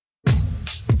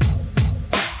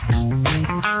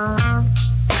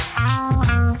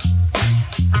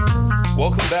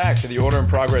back to the Order in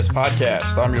Progress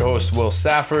podcast. I'm your host, Will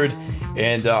Safford,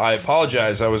 and I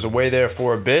apologize. I was away there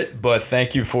for a bit, but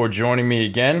thank you for joining me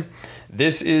again.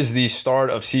 This is the start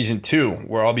of season 2,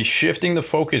 where I'll be shifting the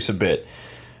focus a bit.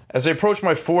 As I approach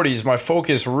my 40s, my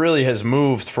focus really has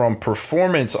moved from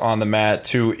performance on the mat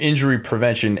to injury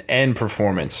prevention and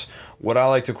performance, what I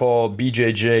like to call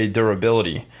BJJ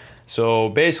durability. So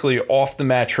basically off the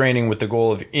mat training with the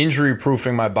goal of injury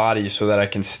proofing my body so that I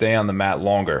can stay on the mat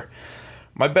longer.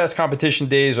 My best competition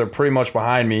days are pretty much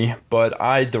behind me, but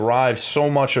I derive so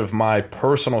much of my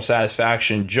personal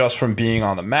satisfaction just from being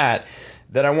on the mat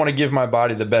that I want to give my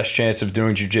body the best chance of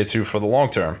doing jiu-jitsu for the long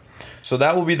term. So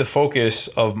that will be the focus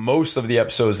of most of the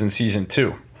episodes in season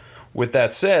 2. With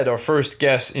that said, our first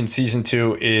guest in season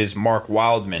 2 is Mark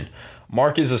Wildman.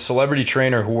 Mark is a celebrity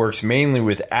trainer who works mainly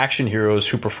with action heroes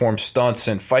who perform stunts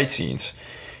and fight scenes.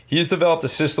 He has developed a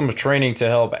system of training to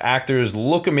help actors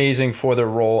look amazing for their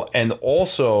role and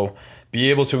also be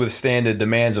able to withstand the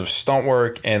demands of stunt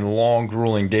work and long,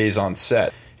 grueling days on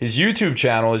set. His YouTube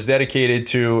channel is dedicated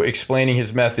to explaining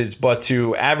his methods, but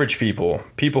to average people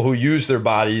who use their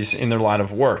bodies in their line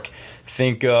of work.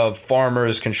 Think of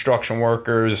farmers, construction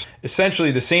workers.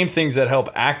 Essentially, the same things that help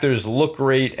actors look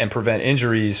great and prevent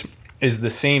injuries is the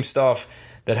same stuff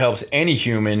that helps any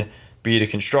human, be it a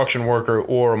construction worker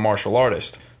or a martial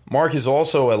artist. Mark is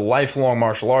also a lifelong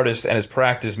martial artist and has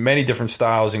practiced many different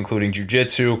styles, including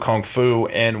jiu-jitsu, kung fu,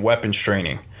 and weapons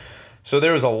training. So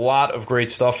there is a lot of great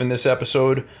stuff in this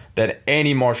episode that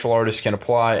any martial artist can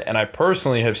apply, and I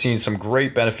personally have seen some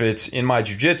great benefits in my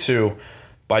jiu-jitsu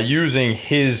by using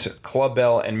his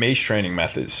clubbell and mace training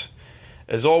methods.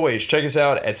 As always, check us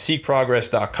out at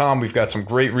seekprogress.com. We've got some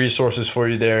great resources for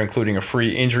you there, including a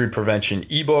free injury prevention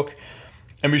ebook.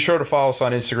 And be sure to follow us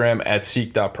on Instagram at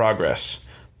seek.progress.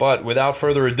 But without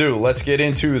further ado, let's get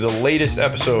into the latest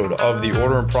episode of the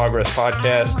Order in Progress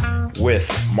podcast with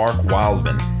Mark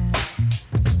Wildman.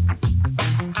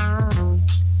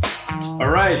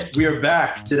 All right, we are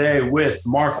back today with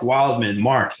Mark Wildman.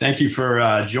 Mark, thank you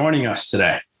for joining us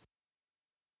today.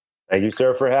 Thank you,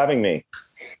 sir, for having me.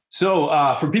 So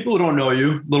for people who don't know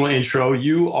you, little intro,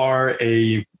 you are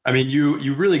you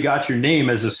really got your name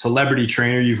as a celebrity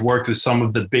trainer. You've worked with some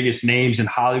of the biggest names in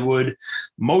Hollywood,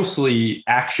 mostly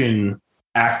action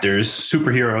actors,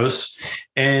 superheroes,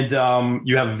 and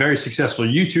you have a very successful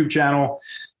YouTube channel,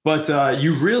 but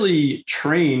you really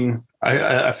train.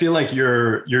 I feel like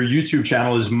your YouTube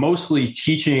channel is mostly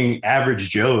teaching average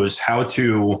Joes how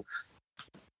to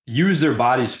use their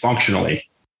bodies functionally.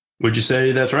 Would you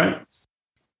say that's right?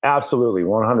 Absolutely,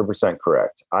 100%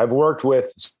 correct. I've worked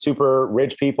with super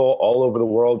rich people all over the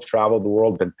world, traveled the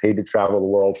world, been paid to travel the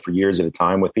world for years at a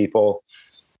time with people.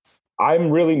 I'm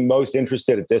really most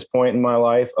interested at this point in my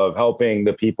life of helping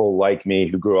the people like me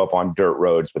who grew up on dirt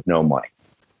roads with no money,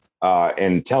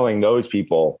 and telling those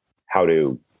people how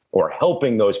to, or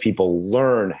helping those people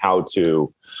learn how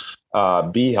to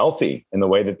be healthy in the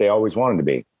way that they always wanted to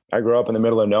be. I grew up in the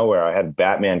middle of nowhere. I had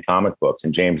Batman comic books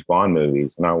and James Bond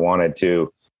movies, and I wanted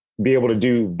to be able to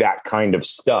do that kind of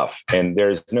stuff. And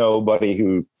there's nobody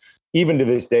who, even to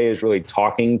this day, is really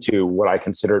talking to what I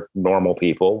consider normal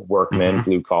people, workmen,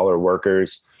 blue collar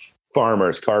workers,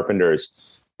 farmers, carpenters,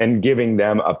 and giving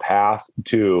them a path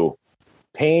to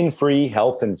pain-free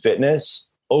health and fitness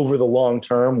over the long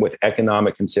term with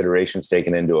economic considerations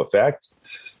taken into effect.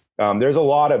 There's a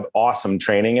lot of awesome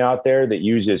training out there that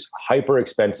uses hyper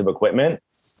expensive equipment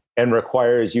and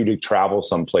requires you to travel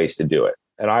someplace to do it.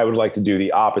 And I would like to do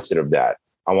the opposite of that.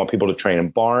 I want people to train in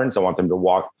barns. I want them to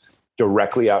walk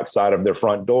directly outside of their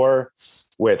front door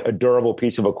with a durable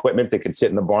piece of equipment that could sit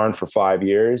in the barn for 5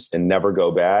 years and never go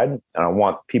bad. And I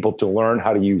want people to learn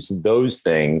how to use those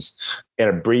things in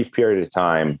a brief period of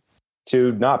time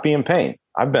to not be in pain.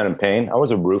 I've been in pain. I was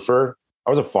a roofer.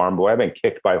 I was a farm boy. I've been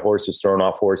kicked by horses, thrown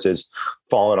off horses,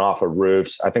 fallen off of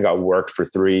roofs. I think I worked for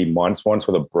 3 months, once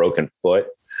with a broken foot.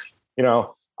 You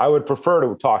know, I would prefer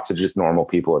to talk to just normal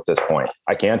people at this point.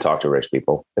 I can talk to rich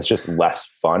people. It's just less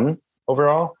fun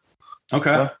overall.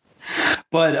 Okay.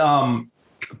 But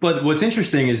what's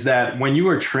interesting is that when you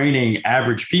are training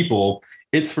average people,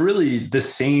 it's really the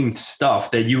same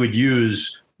stuff that you would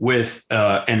use with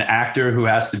an actor who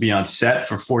has to be on set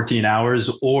for 14 hours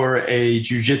or a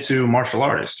jiu-jitsu martial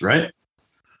artist, right?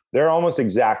 They're almost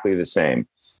exactly the same.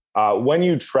 When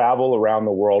you travel around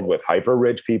the world with hyper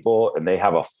rich people and they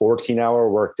have a 14-hour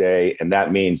workday, and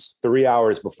that means 3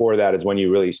 hours before that is when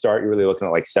you really start, you're really looking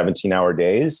at like 17-hour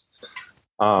days.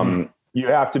 You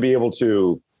have to be able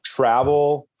to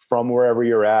travel from wherever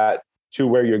you're at to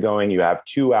where you're going. You have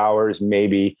 2 hours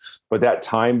maybe, but that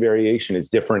time variation is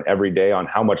different every day on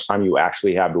how much time you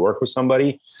actually have to work with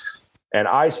somebody. And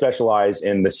I specialize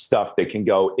in the stuff that can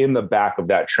go in the back of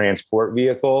that transport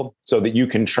vehicle so that you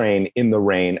can train in the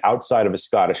rain outside of a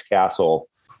Scottish castle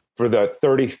for the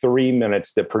 33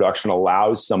 minutes that production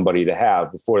allows somebody to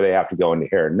have before they have to go into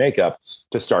hair and makeup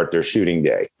to start their shooting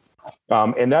day.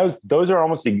 And those are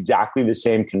almost exactly the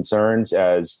same concerns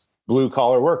as blue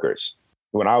collar workers.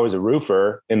 When I was a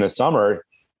roofer in the summer,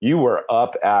 you were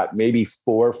up at maybe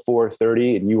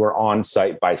 4:30 and you were on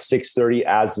site by 6:30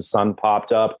 as the sun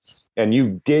popped up. And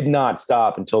you did not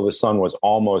stop until the sun was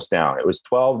almost down. It was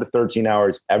 12 to 13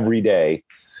 hours every day.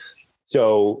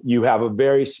 So you have a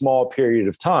very small period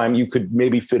of time. You could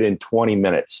maybe fit in 20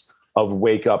 minutes of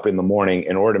wake up in the morning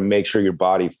in order to make sure your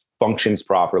body functions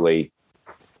properly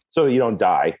so that you don't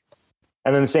die.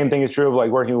 And then the same thing is true of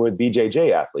like working with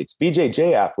BJJ athletes.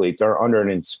 BJJ athletes are under an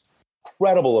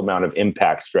incredible amount of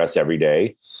impact stress every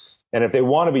day. And if they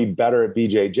want to be better at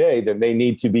BJJ, then they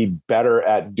need to be better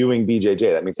at doing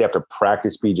BJJ. That means they have to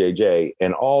practice BJJ,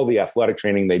 and all the athletic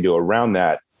training they do around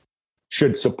that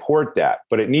should support that.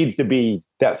 But it needs to be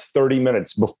that 30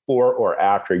 minutes before or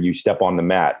after you step on the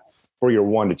mat for your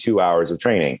 1 to 2 hours of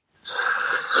training.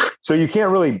 So you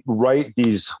can't really write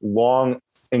these long,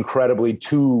 incredibly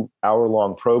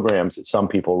 2-hour-long programs that some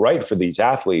people write for these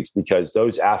athletes, because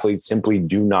those athletes simply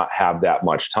do not have that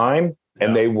much time.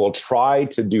 And they will try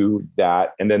to do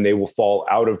that, and then they will fall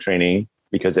out of training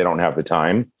because they don't have the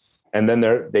time. And then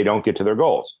they don't get to their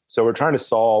goals. So we're trying to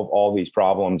solve all these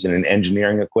problems in an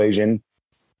engineering equation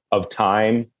of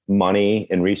time, money,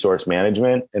 and resource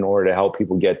management in order to help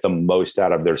people get the most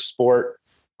out of their sport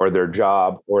or their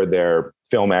job or their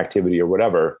film activity or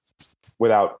whatever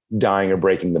without dying or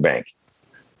breaking the bank.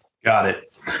 Got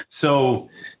it. So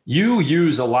you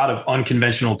use a lot of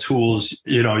unconventional tools.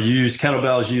 You use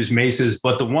kettlebells, you use maces,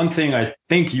 but the one thing I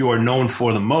think you are known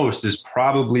for the most is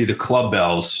probably the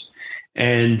Clubbells.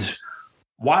 And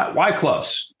why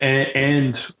clubs?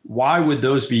 And why would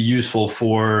those be useful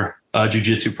for a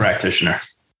jiu-jitsu practitioner?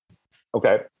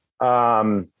 Okay.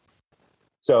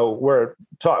 So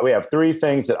we have 3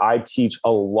 things that I teach a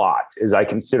lot, is I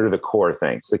consider the core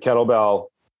things: the kettlebell,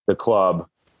 the club,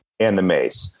 and the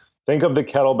mace. Think of the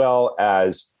kettlebell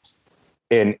as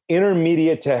an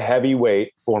intermediate to heavy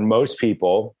weight for most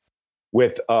people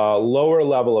with a lower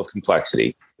level of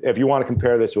complexity. If you want to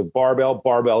compare this with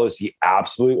barbell is the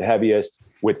absolute heaviest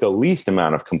with the least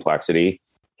amount of complexity.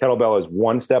 Kettlebell is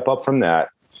one step up from that.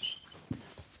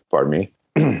 Pardon me,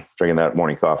 drinking that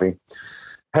morning coffee.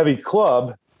 Heavy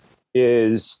club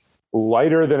is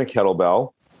lighter than a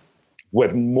kettlebell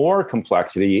with more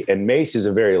complexity, and mace is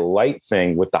a very light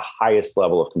thing with the highest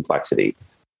level of complexity.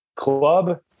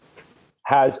 Club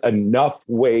has enough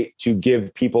weight to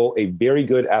give people a very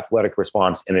good athletic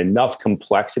response and enough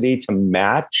complexity to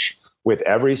match with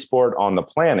every sport on the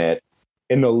planet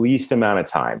in the least amount of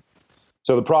time.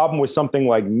 So the problem with something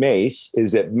like mace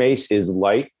is that mace is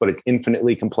light, but it's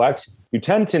infinitely complex. You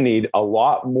tend to need a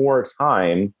lot more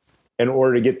time in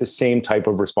order to get the same type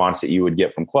of response that you would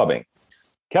get from clubbing.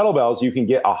 Kettlebells, you can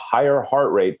get a higher heart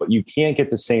rate, but you can't get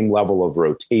the same level of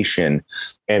rotation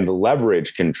and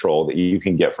leverage control that you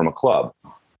can get from a club.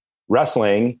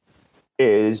 Wrestling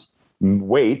is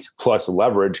weight plus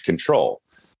leverage control.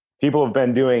 People have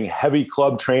been doing heavy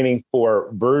club training for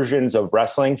versions of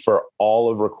wrestling for all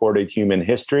of recorded human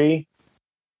history.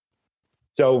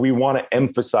 So we want to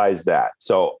emphasize that.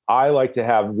 So I like to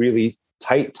have really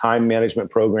tight time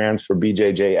management programs for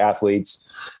BJJ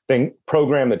athletes.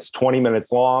 Program that's 20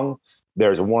 minutes long.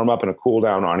 There's a warm up and a cool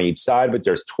down on each side, but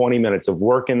there's 20 minutes of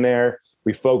work in there.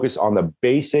 We focus on the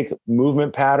basic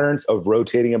movement patterns of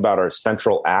rotating about our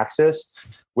central axis,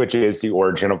 which is the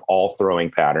origin of all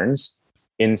throwing patterns,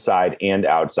 inside and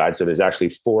outside. So there's actually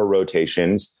 4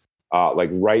 rotations, like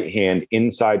right hand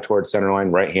inside towards center line,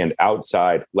 right hand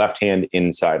outside, left hand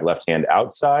inside, left hand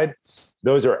outside.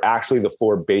 Those are actually the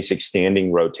 4 basic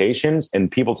standing rotations,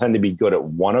 and people tend to be good at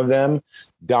one of them.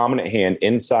 Dominant hand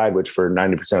inside, which for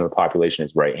 90% of the population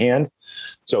is right hand.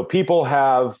 So people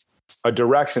have a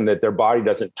direction that their body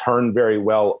doesn't turn very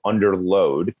well under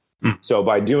load. So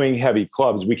by doing heavy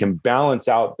clubs, we can balance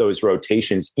out those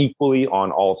rotations equally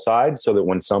on all sides, so that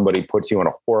when somebody puts you in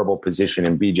a horrible position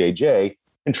in BJJ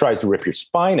and tries to rip your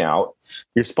spine out,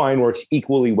 your spine works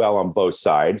equally well on both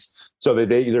sides, so that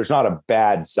there's not a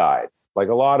bad side. Like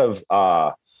a lot of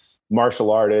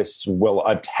martial artists will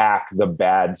attack the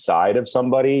bad side of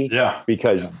somebody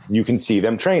because you can see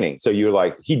them training. So you're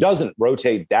like, he doesn't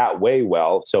rotate that way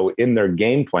well. So in their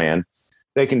game plan,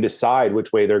 they can decide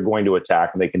which way they're going to attack,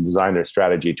 and they can design their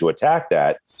strategy to attack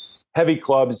that. Heavy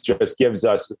clubs just gives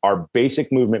us our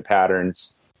basic movement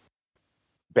patterns,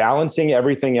 balancing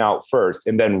everything out first,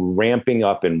 and then ramping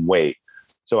up in weight.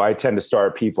 So I tend to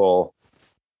start people,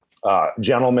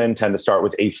 gentlemen tend to start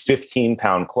with a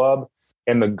 15-pound club.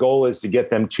 And the goal is to get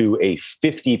them to a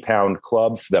 50-pound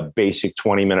club for the basic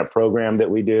 20-minute program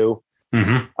that we do.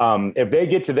 If they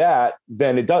get to that,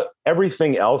 then it does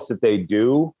everything else that they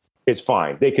do is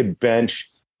fine. They could bench,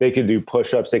 they could do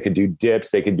push-ups, they could do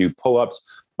dips, they could do pull-ups,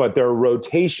 but their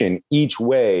rotation each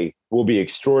way will be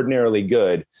extraordinarily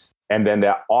good. And then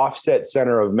that offset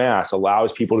center of mass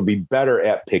allows people to be better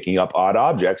at picking up odd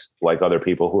objects like other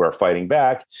people who are fighting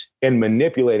back and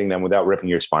manipulating them without ripping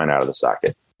your spine out of the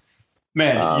socket.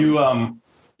 Man,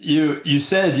 you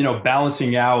said,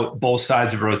 balancing out both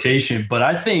sides of rotation, but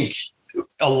I think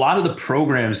a lot of the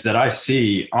programs that I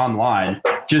see online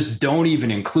just don't even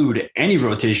include any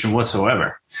rotation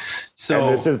whatsoever. So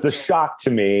and this is the shock to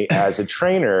me as a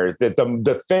trainer that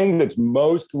the thing that's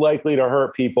most likely to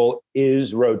hurt people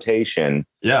is rotation.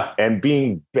 Yeah. And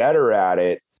being better at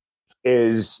it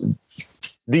is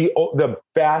the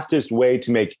fastest way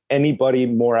to make anybody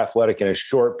more athletic in a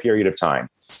short period of time.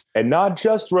 And not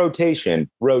just rotation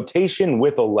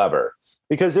with a lever.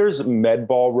 Because there's med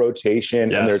ball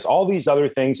rotation and there's all these other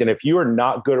things. And if you are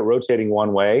not good at rotating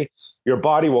one way, your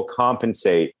body will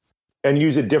compensate and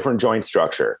use a different joint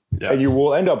structure. Yes. And you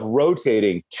will end up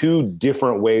rotating two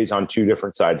different ways on two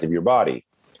different sides of your body.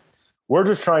 We're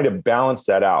just trying to balance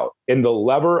that out. And the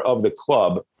lever of the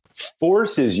club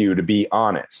forces you to be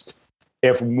honest.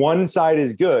 If one side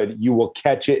is good, you will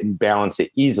catch it and balance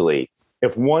it easily.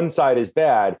 If one side is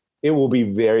bad, it will be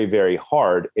very, very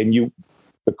hard. And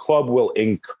the club will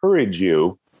encourage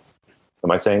you. Am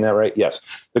I saying that right? Yes.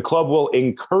 The club will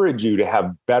encourage you to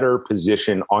have better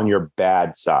position on your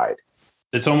bad side.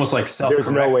 It's almost like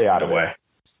self-correcting. There's no way out of it.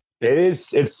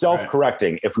 It's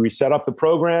self-correcting. Right. If we set up the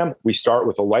program, we start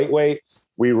with a lightweight.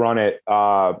 We run it,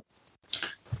 4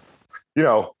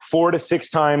 to 6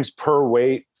 times per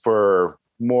weight for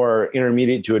more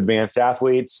intermediate to advanced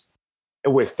athletes,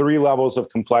 with 3 levels of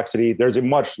complexity. There's a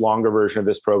much longer version of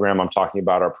this program. I'm talking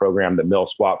about our program, the Mill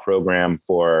Squat program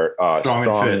for Strong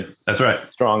and Fit. That's right.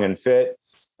 Strong and Fit.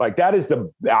 Like that is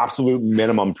the absolute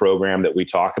minimum program that we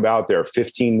talk about. There are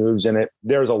 15 moves in it.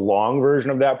 There's a long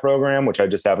version of that program, which I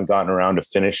just haven't gotten around to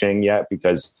finishing yet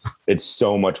because it's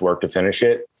so much work to finish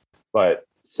it. But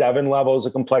 7 levels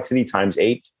of complexity times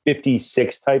 8,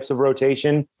 56 types of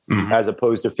rotation as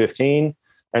opposed to 15.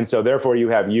 And so therefore you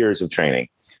have years of training.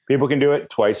 People can do it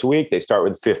twice a week. They start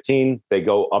with 15. They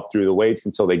go up through the weights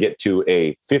until they get to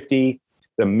a 50.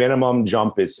 The minimum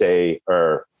jump is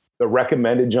the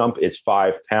recommended jump is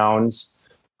 5 pounds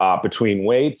between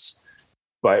weights.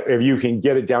 But if you can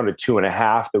get it down to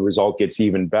 2.5, the result gets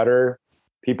even better.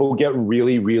 People get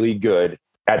really, really good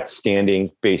at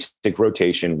standing basic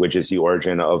rotation, which is the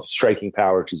origin of striking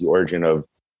power, which is the origin of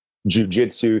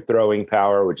jujitsu throwing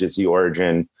power, which is the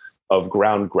origin of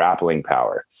ground grappling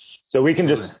power. So we can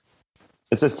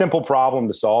it's a simple problem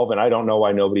to solve. And I don't know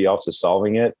why nobody else is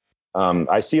solving it.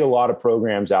 I see a lot of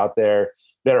programs out there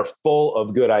that are full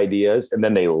of good ideas and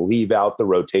then they leave out the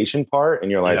rotation part. And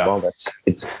you're like, well,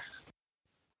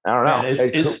 I don't know.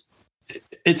 Man,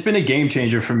 it's been a game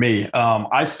changer for me.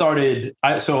 I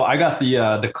got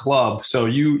the club. So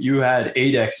you had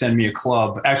ADEX send me a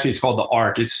club. Actually, it's called the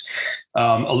ARC. It's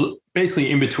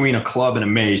basically in between a club and a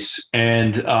mace.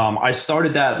 And I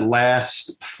started that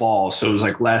last fall. So it was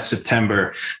like last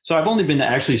September. So I've only been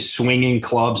actually swinging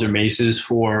clubs or maces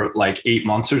for like 8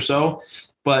 months or so.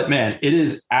 But man, it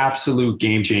is absolute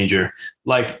game changer.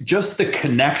 Like just the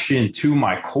connection to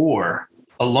my core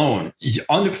alone,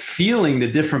 feeling the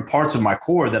different parts of my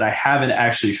core that I haven't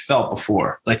actually felt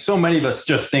before. Like so many of us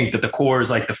just think that the core is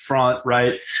like the front,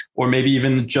 right? Or maybe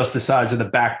even just the sides of the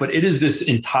back, but it is this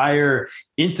entire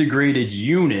integrated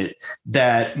unit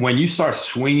that when you start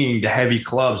swinging the heavy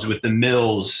clubs with the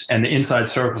mills and the inside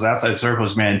circles, outside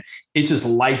circles, man, it just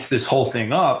lights this whole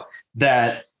thing up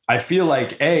that I feel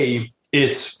like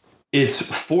it's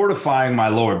fortifying my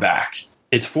lower back.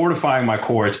 It's fortifying my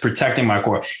core. It's protecting my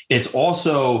core. It's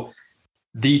also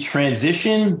the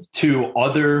transition to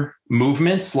other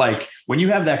movements. Like when you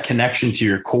have that connection to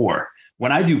your core,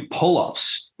 when I do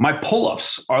pull-ups, my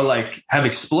pull-ups are like have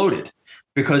exploded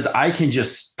because I can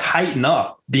just tighten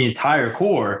up the entire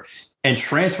core and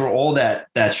transfer all that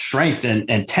strength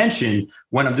and tension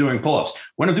when I'm doing pull-ups.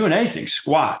 When I'm doing anything,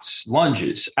 squats,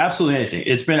 lunges, absolutely anything.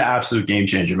 It's been an absolute game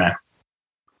changer, man.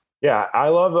 Yeah, I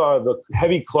love the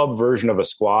heavy club version of a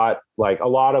squat. Like a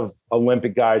lot of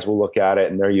Olympic guys will look at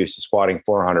it and they're used to squatting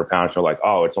 400 pounds. They're like,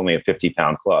 oh, it's only a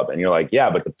 50-pound club. And you're like,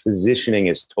 yeah, but the positioning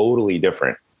is totally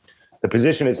different. The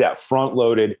position is that front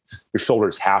loaded. Your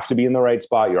shoulders have to be in the right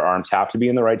spot. Your arms have to be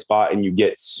in the right spot. And you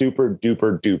get super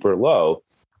duper duper low,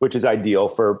 which is ideal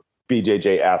for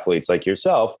BJJ athletes like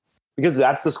yourself, because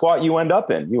that's the squat you end up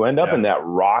in. You end up in that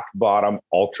rock bottom,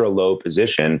 ultra low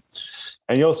position.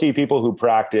 And you'll see people who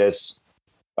practice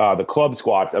the club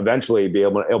squats eventually be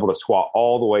able to squat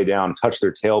all the way down, touch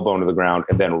their tailbone to the ground,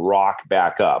 and then rock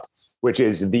back up, which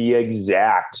is the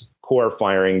exact core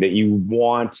firing that you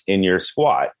want in your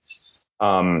squat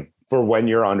for when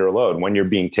you're under load, when you're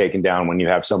being taken down, when you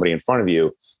have somebody in front of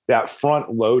you. That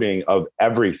front loading of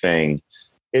everything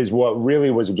is what really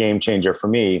was a game changer for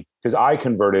me, because I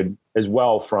converted as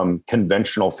well from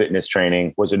conventional fitness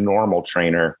training, was a normal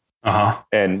trainer.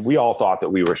 And we all thought that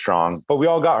we were strong, but we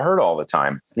all got hurt all the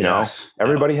time. You know,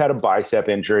 everybody had a bicep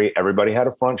injury. Everybody had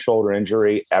a front shoulder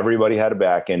injury. Everybody had a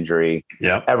back injury.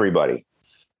 Everybody.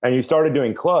 And you started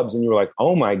doing clubs and you were like,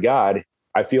 oh my God,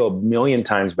 I feel a million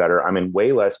times better. I'm in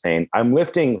way less pain. I'm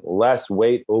lifting less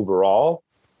weight overall,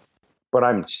 but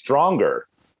I'm stronger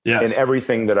in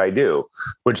everything that I do,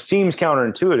 which seems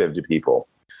counterintuitive to people.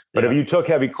 But if you took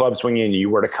heavy club swinging and you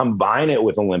were to combine it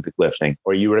with Olympic lifting,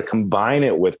 or you were to combine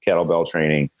it with kettlebell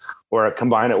training, or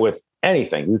combine it with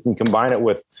anything, you can combine it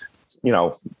with, you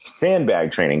know,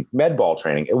 sandbag training, med ball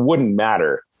training, it wouldn't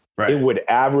matter. It would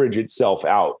average itself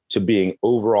out to being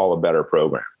overall a better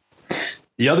program.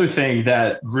 The other thing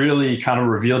that really kind of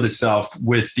revealed itself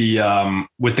with the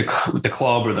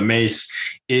club or the mace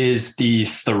is the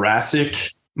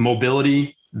thoracic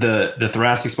mobility, the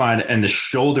thoracic spine and the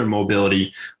shoulder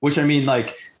mobility, which I mean,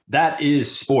 like, that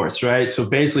is sports, right? So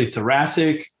basically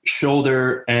thoracic,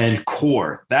 shoulder, and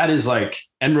core, that is like,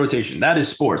 and rotation, that is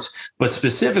sports. But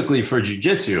specifically for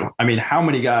jiu-jitsu, I mean, how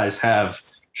many guys have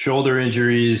shoulder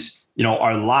injuries, you know,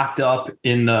 are locked up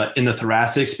in the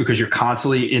thoracics because you're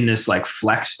constantly in this like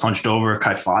flexed, hunched over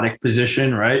kyphotic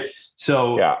position, right?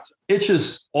 So it's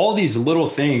just all these little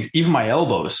things. Even my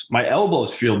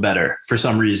elbows feel better for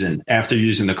some reason after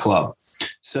using the club.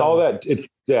 So all that, it's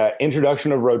the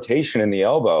introduction of rotation in the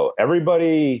elbow.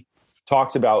 Everybody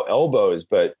talks about elbows,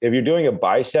 but if you're doing a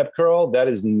bicep curl, that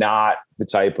is not the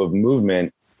type of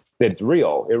movement that's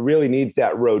real. It really needs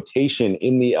that rotation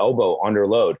in the elbow under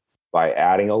load by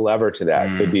adding a lever to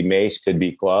that. Could be mace, could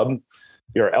be club.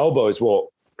 Your elbows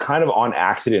will kind of on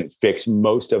accident fix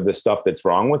most of the stuff that's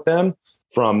wrong with them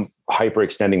from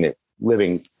hyperextending the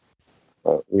living.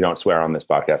 We don't swear on this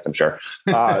podcast, I'm sure.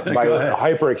 By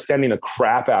hyperextending the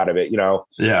crap out of it, you know.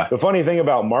 The funny thing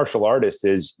about martial artists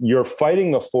is you're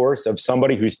fighting the force of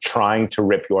somebody who's trying to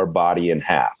rip your body in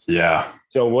half.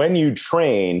 So when you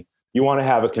train, you want to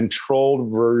have a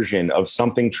controlled version of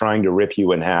something trying to rip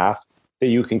you in half that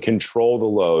you can control the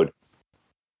load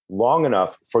long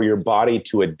enough for your body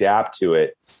to adapt to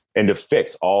it and to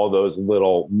fix all those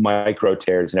little micro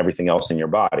tears and everything else in your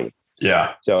body.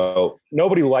 So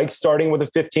nobody likes starting with a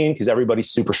 15 because everybody's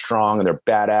super strong and they're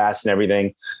badass and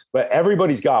everything, but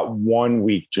everybody's got one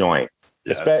weak joint.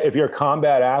 If you're a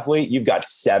combat athlete, you've got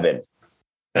 7.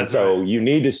 And so you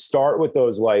need to start with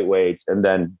those light weights and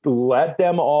then let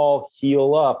them all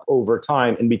heal up over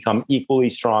time and become equally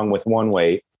strong with one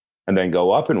weight, and then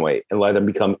go up in weight and let them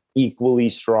become equally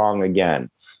strong again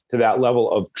to that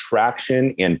level of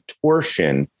traction and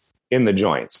torsion in the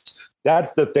joints.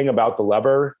 That's the thing about the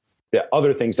lever that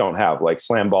other things don't have, like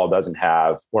slam ball doesn't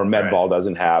have, or med ball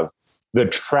doesn't have. The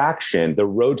traction, the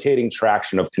rotating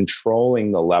traction of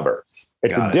controlling the lever.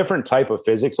 It's a different type of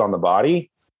physics on the body,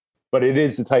 but it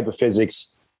is the type of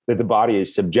physics that the body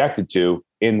is subjected to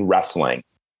in wrestling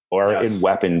or in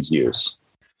weapons use.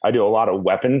 I do a lot of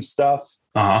weapons stuff.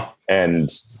 And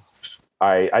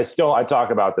I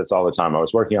talk about this all the time. I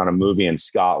was working on a movie in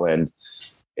Scotland,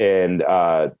 and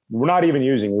we're not even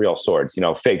using real swords, you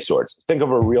know, fake swords. Think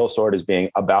of a real sword as being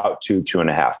about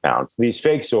 2.5 pounds. These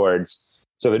fake swords,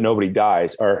 so that nobody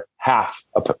dies, are half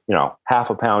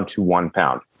a pound to 1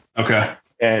 pound.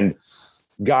 And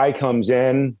guy comes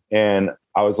in, and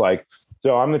I was like,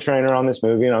 so I'm the trainer on this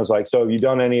movie. And I was like, so have you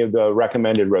done any of the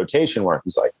recommended rotation work?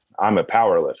 He's like, I'm a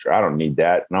power lifter. I don't need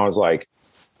that. And I was like,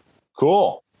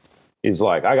 cool. He's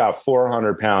like, I got a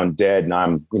 400-pound dead and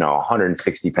I'm,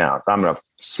 160 pounds. I'm going to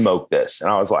smoke this. And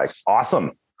I was like,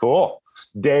 awesome. Cool.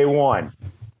 Day 1,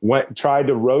 tried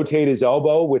to rotate his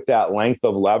elbow with that length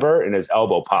of lever, and his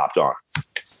elbow popped on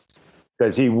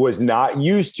because he was not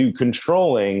used to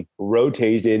controlling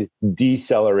rotated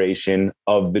deceleration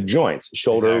of the joints,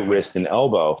 shoulder, wrist, and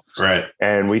elbow.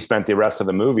 And we spent the rest of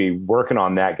the movie working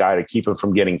on that guy to keep him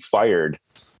from getting fired,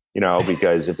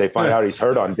 because if they find out he's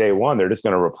hurt on day 1, they're just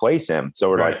going to replace him. So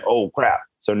we're like, oh crap.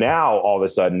 So now all of a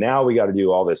sudden, we got to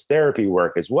do all this therapy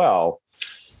work as well.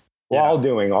 while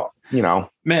doing all,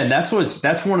 Man, that's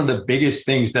one of the biggest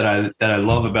things that I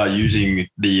love about using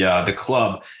the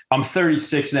club. I'm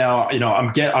 36 now.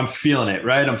 I'm feeling it,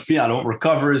 right? I don't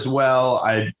recover as well.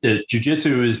 The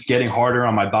jiu-jitsu is getting harder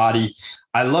on my body.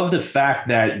 I love the fact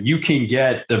that you can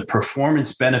get the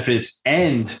performance benefits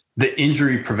and the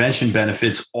injury prevention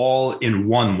benefits all in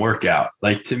one workout.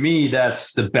 Like, to me,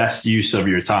 that's the best use of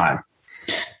your time.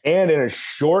 And in a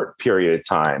short period of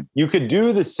time. You could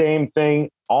do the same thing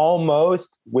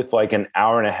almost with like an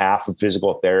hour and a half of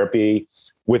physical therapy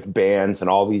with bands and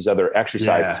all these other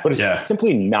exercises, but it's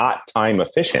simply not time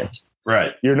efficient.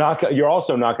 Right. You're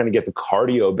also not going to get the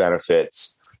cardio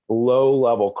benefits, low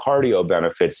level cardio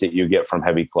benefits that you get from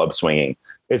heavy club swinging.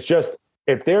 It's just,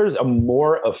 if there's a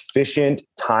more efficient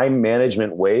time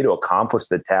management way to accomplish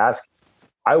the task,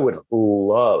 I would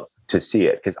love to see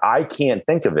it, because I can't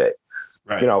think of it.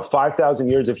 Right. 5,000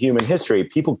 years of human history,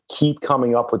 people keep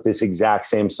coming up with this exact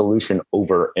same solution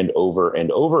over and over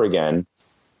and over again,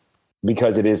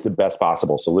 because it is the best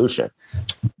possible solution.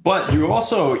 But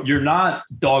you're not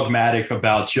dogmatic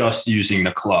about just using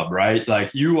the club, right?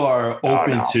 Like, you are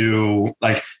open to,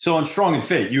 like, so on Strong and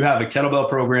Fit, you have a kettlebell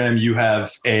program, you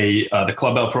have the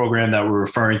Clubbell program that we're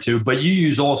referring to, but you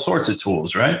use all sorts of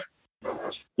tools, right?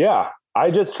 Yeah.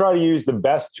 I just try to use the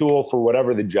best tool for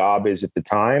whatever the job is at the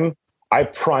time. I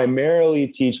primarily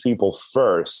teach people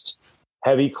first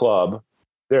heavy club.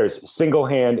 There's single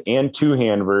hand and two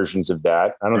hand versions of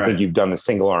that. I don't think you've done the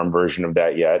single arm version of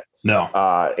that yet. No.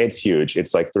 It's huge.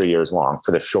 It's like 3 years long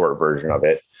for the short version of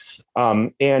it.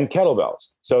 And kettlebells.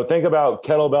 So think about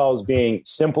kettlebells being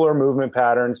simpler movement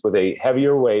patterns with a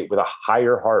heavier weight with a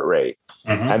higher heart rate.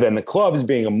 Mm-hmm. And then the clubs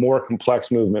being a more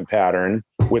complex movement pattern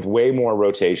with way more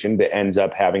rotation that ends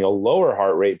up having a lower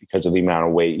heart rate because of the amount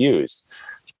of weight used.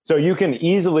 So you can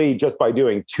easily, just by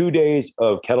doing 2 days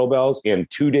of kettlebells and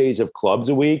 2 days of clubs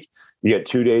a week, you get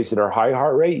 2 days that are high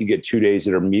heart rate, you get 2 days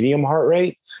that are medium heart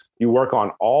rate. You work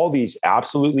on all these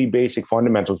absolutely basic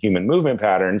fundamental human movement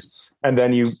patterns, and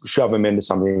then you shove them into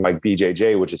something like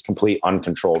BJJ, which is complete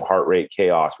uncontrolled heart rate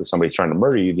chaos where somebody's trying to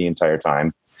murder you the entire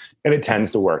time. And it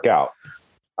tends to work out.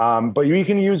 But you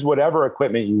can use whatever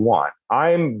equipment you want.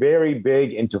 I'm very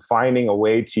big into finding a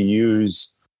way to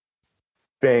use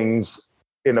things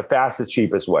in the fastest,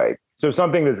 cheapest way. So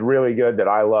something that's really good that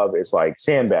I love is like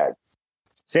sandbag.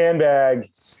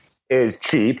 Sandbag is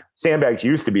cheap. Sandbags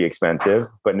used to be expensive,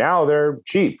 but now they're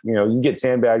cheap. You can get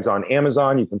sandbags on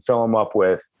Amazon. You can fill them up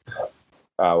with,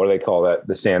 what do they call that?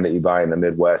 The sand that you buy in the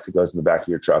Midwest. It goes in the back of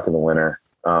your truck in the winter.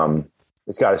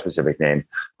 It's got a specific name,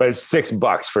 but it's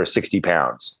 $6 for 60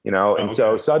 pounds, And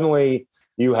so suddenly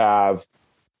you have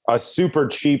a super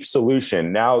cheap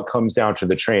solution. Now it comes down to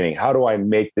the training. How do I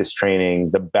make this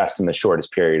training the best in the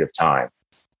shortest period of time?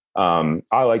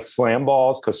 I like slam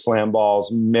balls because slam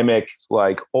balls mimic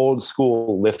like old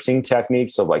school lifting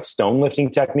techniques of like stone lifting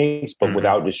techniques, but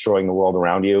without destroying the world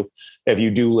around you. If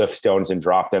you do lift stones and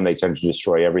drop them, they tend to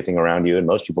destroy everything around you. And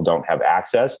most people don't have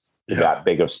access to that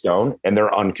big of stone, and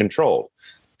they're uncontrolled.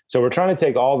 So we're trying to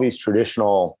take all these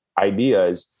traditional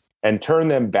ideas and turn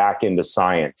them back into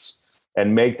science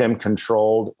and make them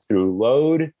controlled through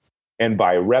load and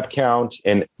by rep count.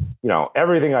 And,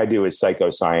 everything I do is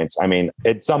psychoscience. I mean,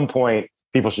 at some point,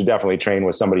 people should definitely train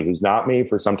with somebody who's not me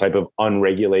for some type of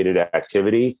unregulated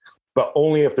activity, but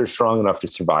only if they're strong enough to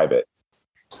survive it.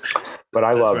 But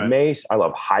I love mace. I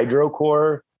love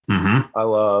hydrocore. Mm-hmm. I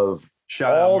love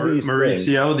shout out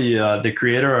Maurizio, the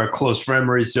creator, our close friend,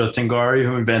 Maurizio Tengari,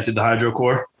 who invented the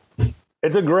hydrocore.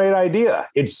 It's a great idea.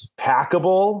 It's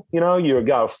packable. You've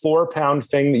got a 4-pound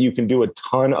thing that you can do a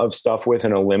ton of stuff with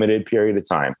in a limited period of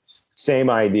time. Same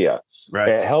idea. Right.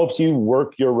 It helps you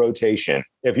work your rotation.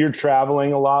 If you're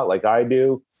traveling a lot like I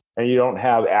do, and you don't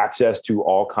have access to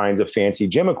all kinds of fancy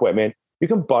gym equipment, you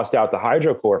can bust out the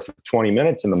hydrocore for 20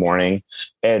 minutes in the morning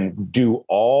and do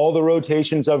all the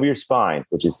rotations of your spine,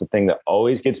 which is the thing that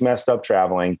always gets messed up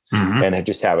traveling, and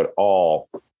just have it all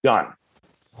done.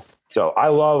 So I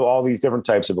love all these different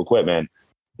types of equipment.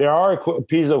 There are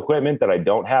pieces of equipment that I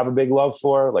don't have a big love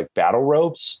for, like battle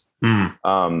ropes,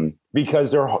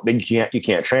 because you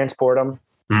can't transport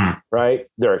them, right?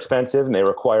 They're expensive and they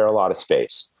require a lot of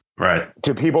space. Right.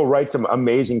 Do people write some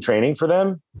amazing training for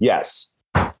them? Yes.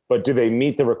 But do they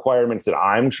meet the requirements that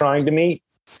I'm trying to meet?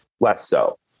 Less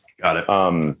so. Got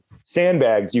it.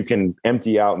 Sandbags you can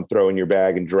empty out and throw in your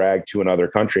bag and drag to another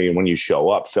country. And when you show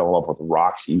up, fill them up with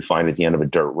rocks that you find at the end of a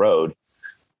dirt road.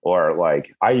 Or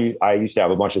like I used to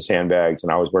have a bunch of sandbags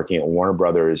and I was working at Warner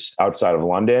Brothers outside of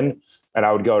London. And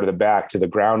I would go to the back to the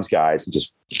grounds guys and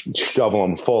just shovel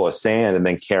them full of sand and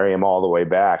then carry them all the way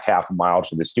back half a mile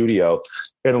to the studio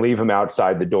and leave them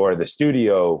outside the door of the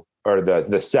studio or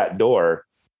the set door,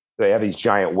 they have these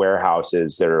giant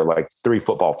warehouses that are like 3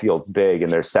 football fields big,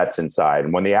 and there's sets inside.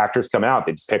 And when the actors come out,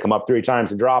 they just pick them up 3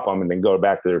 times and drop them and then go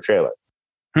back to their trailer.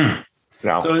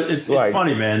 So it's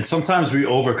funny, man. Sometimes we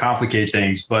overcomplicate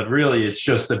things, but really it's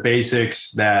just the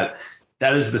basics that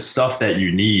is the stuff that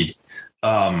you need.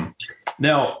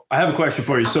 Now I have a question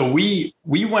for you. So we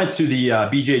went to the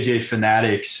BJJ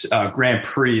Fanatics Grand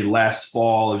Prix last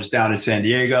fall. It was down in San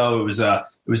Diego. It was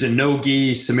a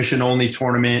no-gi submission only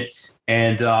tournament.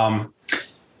 And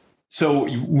so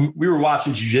we were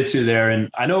watching jiu-jitsu there, and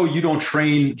I know you don't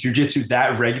train jiu-jitsu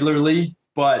that regularly,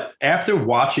 but after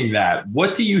watching that,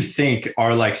 what do you think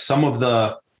are like some of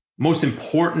the most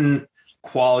important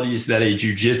qualities that a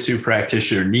jiu-jitsu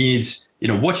practitioner needs? You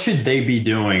know, what should they be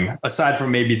doing aside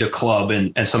from maybe the club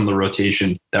and some of the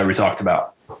rotation that we talked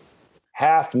about?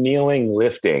 Half kneeling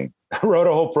lifting. I wrote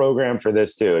a whole program for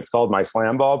this too. It's called my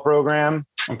Slam Ball program.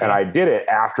 Okay. And I did it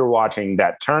after watching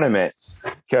that tournament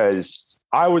because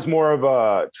I was more of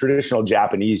a traditional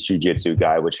Japanese jiu-jitsu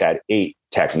guy, which had 8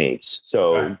 techniques.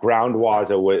 So ground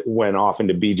waza went off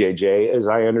into BJJ, as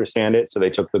I understand it. So they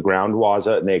took the ground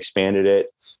waza and they expanded it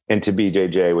into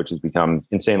BJJ, which has become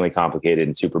insanely complicated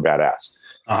and super badass.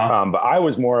 But I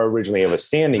was more originally of a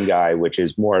standing guy, which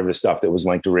is more of the stuff that was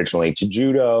linked originally to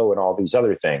judo and all these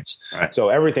other things. Right. So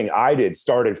everything I did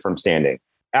started from standing.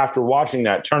 After watching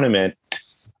that tournament,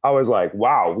 I was like,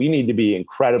 wow, we need to be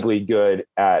incredibly good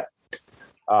at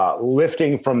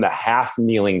lifting from the half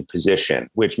kneeling position,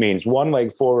 which means one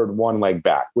leg forward, one leg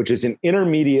back, which is an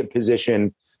intermediate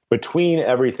position between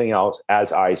everything else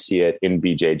as I see it in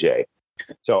BJJ.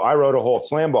 So I wrote a whole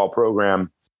Slam Ball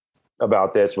program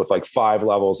about this with like 5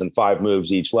 levels and 5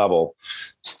 moves each level,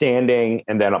 standing,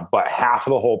 and then but half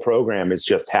of the whole program is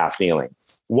just half kneeling.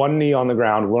 One knee on the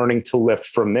ground, learning to lift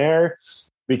from there,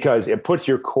 because it puts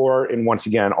your core in, once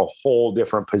again, a whole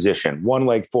different position. One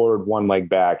leg forward, one leg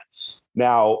back.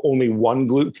 Now only one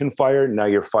glute can fire. Now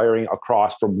you're firing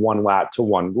across from one lat to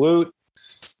one glute.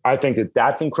 I think that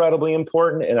that's incredibly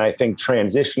important. And I think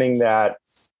transitioning that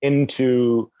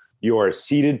into your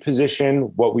seated position,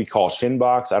 what we call shin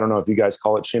box. I don't know if you guys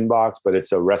call it shin box, but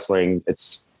it's a wrestling.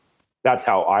 That's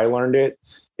how I learned it,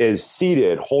 is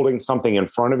seated, holding something in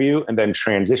front of you and then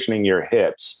transitioning your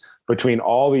hips between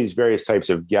all these various types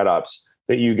of get-ups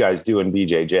that you guys do in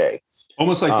BJJ.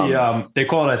 Almost like they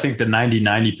call it, I think, the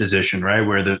 90-90 position, right?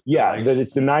 Where that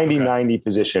it's the 90-90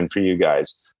 position for you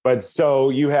guys. But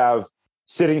so you have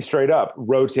sitting straight up,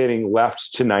 rotating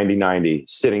left to 90-90,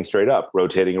 sitting straight up,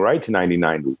 rotating right to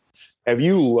 90-90. If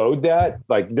you load that,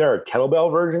 like there are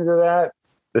kettlebell versions of that.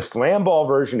 The Slam Ball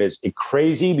version is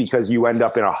crazy because you end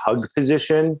up in a hug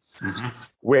position,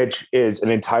 which is an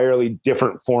entirely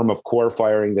different form of core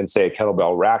firing than, say, a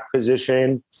kettlebell rack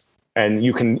position. And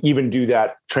you can even do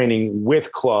that training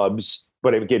with clubs,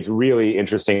 but it gets really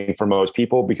interesting for most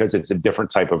people because it's a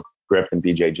different type of grip than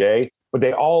BJJ, but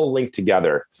they all link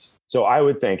together. So I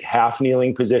would think half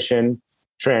kneeling position,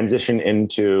 transition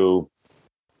into,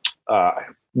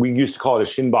 we used to call it a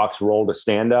shin box roll to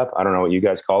stand up. I don't know what you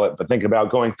guys call it, but think about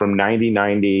going from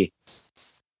 90-90,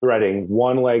 threading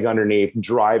one leg underneath,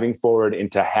 driving forward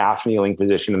into half kneeling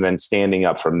position, and then standing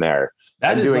up from there.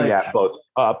 And doing that both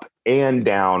up and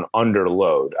down under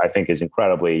load, I think is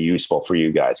incredibly useful for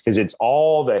you guys because it's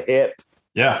all the hip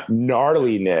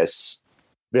gnarliness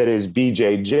that is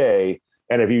BJJ.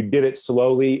 And if you did it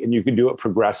slowly and you could do it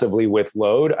progressively with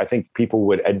load, I think people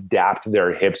would adapt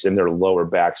their hips and their lower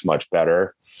backs much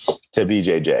better to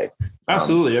BJJ.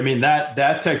 Absolutely. I mean,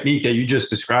 that technique that you just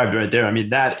described right there, I mean,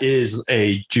 that is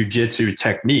a jiu-jitsu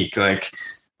technique. Like,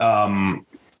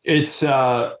 it's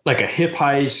like a hip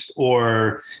heist,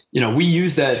 or, you know, we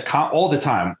use that all the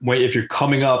time. If you're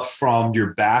coming up from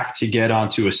your back to get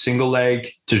onto a single leg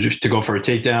to go for a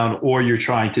takedown, or you're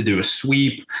trying to do a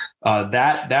sweep,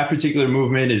 that particular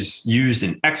movement is used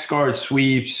in X guard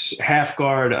sweeps, half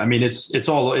guard. I mean,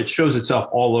 it shows itself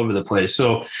all over the place.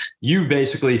 So you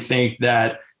basically think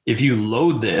that if you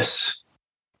load this,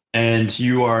 and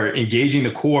you are engaging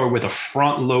the core with a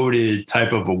front-loaded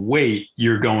type of a weight,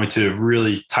 you're going to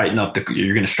really tighten up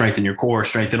you're going to strengthen your core,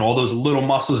 strengthen all those little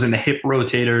muscles in the hip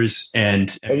rotators.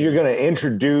 And you're going to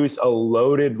introduce a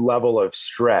loaded level of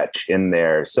stretch in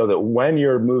there so that when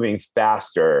you're moving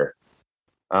faster,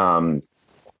 you're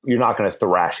not going to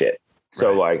thrash it.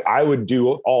 So like I would do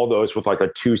all those with like a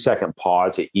 2-second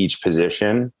pause at each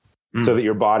position. So that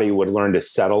your body would learn to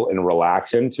settle and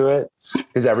relax into it,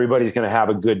 because everybody's going to have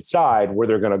a good side where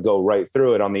they're going to go right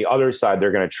through it. On the other side,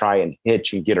 they're going to try and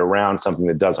hitch and get around something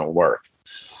that doesn't work.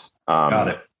 Got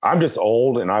it. I'm just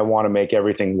old and I want to make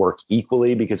everything work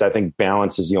equally because I think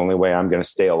balance is the only way I'm going to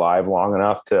stay alive long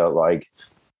enough to like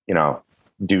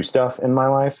do stuff in my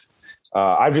life.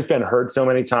 I've just been hurt so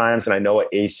many times, and I know what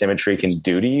asymmetry can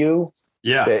do to you.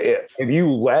 Yeah. If you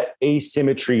let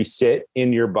asymmetry sit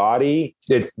in your body,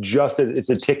 it's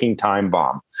a ticking time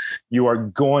bomb. You are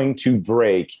going to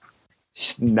break.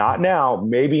 Not now,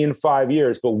 maybe in 5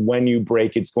 years, but when you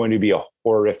break, it's going to be a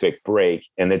horrific break,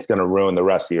 and it's going to ruin the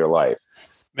rest of your life.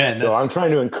 Man, so I'm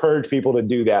trying to encourage people to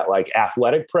do that, like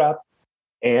athletic prep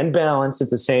and balance at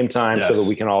the same time, so that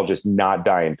we can all just not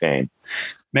die in pain.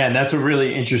 Man, that's a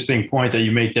really interesting point that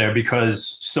you make there, because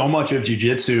so much of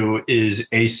jiu-jitsu is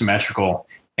asymmetrical,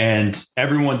 and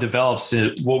everyone develops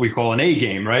what we call an A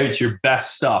game, right? It's your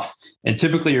best stuff. And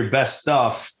typically your best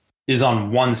stuff is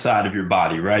on one side of your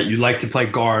body, right? You like to play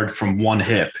guard from one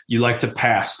hip. You like to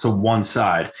pass to one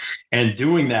side. And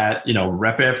doing that,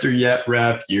 rep after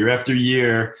rep, year after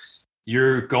year,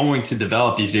 you're going to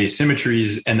develop these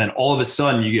asymmetries. And then all of a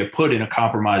sudden you get put in a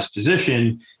compromised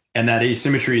position, and that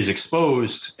asymmetry is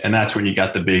exposed. And that's when you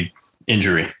got the big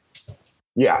injury.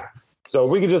 Yeah. So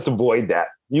if we could just avoid that.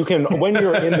 You can, when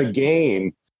you're in the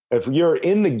game, if you're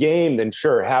in the game, then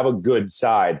sure, have a good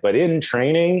side. But in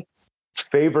training,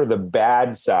 favor the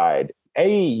bad side.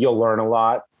 You'll learn a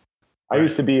lot. I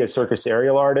used to be a circus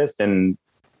aerial artist, and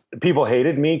people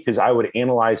hated me because I would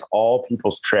analyze all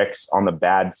people's tricks on the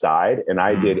bad side, and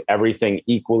I did everything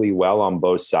equally well on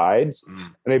both sides.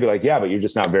 And they'd be like, yeah, but you're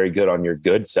just not very good on your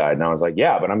good side. And I was like,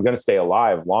 yeah, but I'm going to stay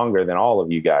alive longer than all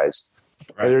of you guys.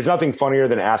 Right. There's nothing funnier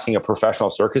than asking a professional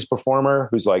circus performer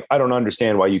who's like, I don't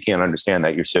understand why you can't understand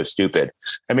that. You're so stupid.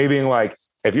 And me being like,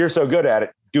 if you're so good at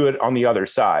it, do it on the other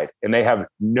side. And they have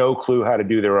no clue how to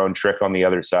do their own trick on the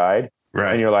other side.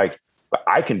 Right. And you're like,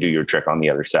 I can do your trick on the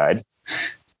other side.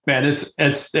 Man, it's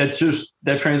just,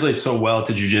 that translates so well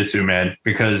to jiu-jitsu, man,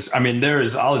 because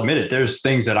I'll admit it, there's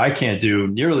things that I can't do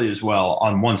nearly as well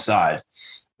on one side.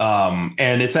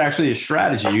 And it's actually a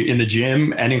strategy in the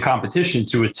gym and in competition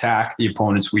to attack the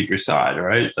opponent's weaker side,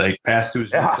 right? Like pass to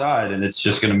his weak side, and it's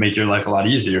just going to make your life a lot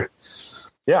easier.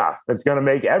 Yeah, it's going to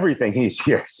make everything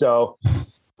easier. So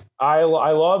I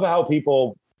love how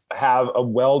people have a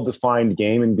well-defined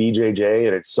game in BJJ,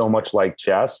 and it's so much like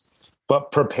chess.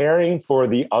 But preparing for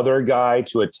the other guy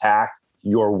to attack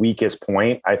your weakest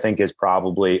point, I think, is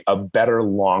probably a better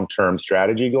long-term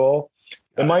strategy goal.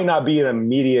 It might not be an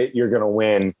immediate, you're going to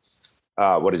win,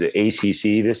 what is it,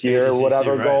 ACC this year or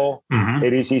whatever goal,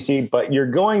 ADCC, but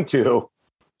you're going to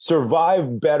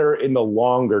survive better in the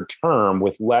longer term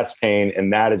with less pain,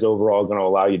 and that is overall going to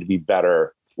allow you to be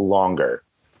better longer.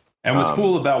 And what's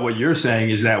cool about what you're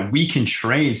saying is that we can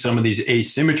train some of these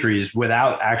asymmetries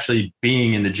without actually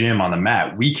being in the gym on the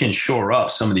mat. We can shore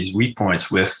up some of these weak points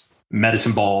with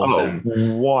medicine balls and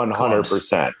 100%.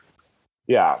 Clubs.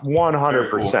 Yeah,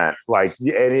 100%. Cool. Like,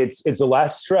 and it's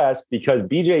less stress because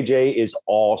BJJ is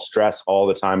all stress all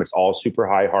the time. It's all super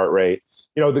high heart rate.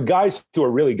 The guys who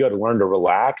are really good learn to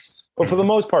relax, but for the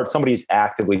most part, somebody's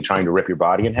actively trying to rip your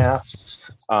body in half.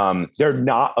 They're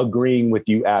not agreeing with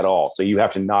you at all. So you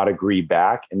have to not agree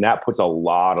back. And that puts a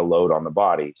lot of load on the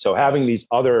body. So having these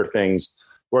other things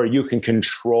where you can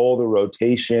control the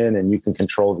rotation and you can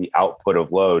control the output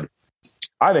of load,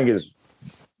 I think is,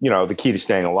 the key to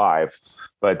staying alive.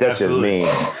 But that's just me.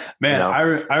 Man,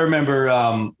 I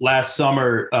remember last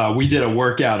summer, we did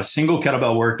a single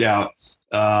kettlebell workout.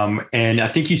 And I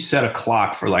think you set a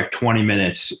clock for like 20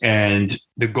 minutes, and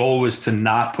the goal was to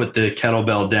not put the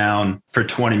kettlebell down for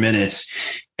 20 minutes.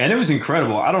 And it was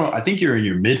incredible. I think you're in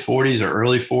your mid 40s or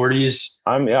early 40s.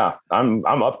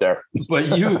 I'm up there.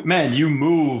 But you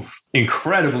move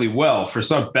incredibly well for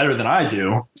some better than I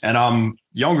do. And I'm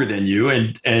younger than you.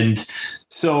 And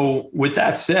so with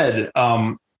that said,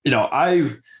 I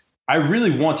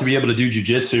really want to be able to do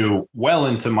jiu-jitsu well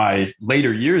into my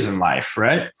later years in life.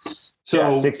 Right.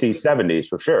 So 60s, 70s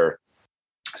for sure.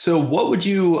 So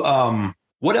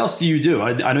what else do you do?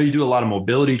 I know you do a lot of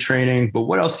mobility training, but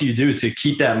what else do you do to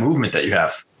keep that movement that you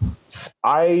have?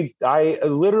 I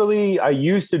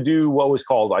used to do what was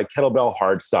called like kettlebell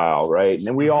hardstyle, right?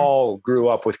 And we all grew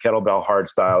up with kettlebell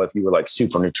hardstyle. If you were like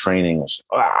super into training,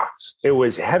 it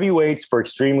was heavy weights for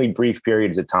extremely brief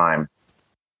periods of time.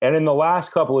 And in the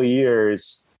last couple of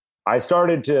years, I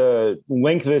started to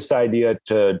link this idea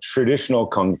to traditional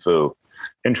Kung Fu.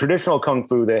 In traditional Kung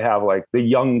Fu, they have like the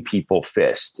young people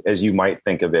fist, as you might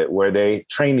think of it, where they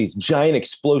train these giant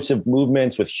explosive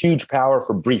movements with huge power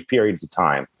for brief periods of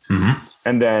time. Mm-hmm.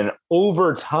 And then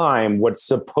over time, what's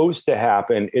supposed to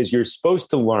happen is you're supposed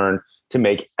to learn to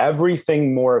make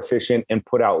everything more efficient and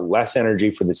put out less energy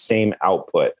for the same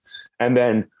output. And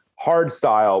then hard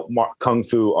style Kung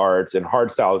Fu arts and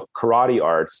hard style karate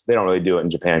arts, they don't really do it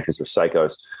in Japan because they're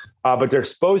psychos, but they're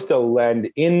supposed to lend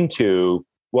into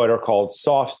what are called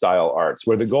soft style arts,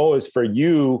 where the goal is for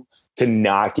you to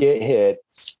not get hit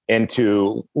and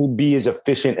to be as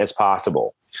efficient as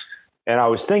possible. And I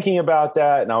was thinking about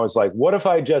that, and I was like, what if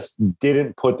I just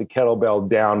didn't put the kettlebell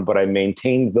down, but I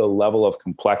maintained the level of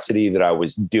complexity that I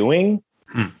was doing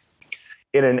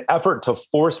in an effort to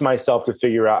force myself to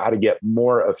figure out how to get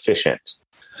more efficient.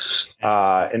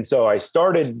 And so I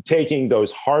started taking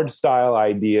those hard style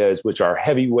ideas, which are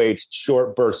heavy weights,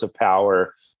 short bursts of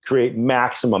power, create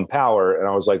maximum power. And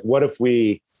I was like, what if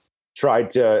we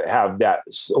tried to have that,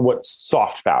 what's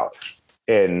soft power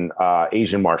in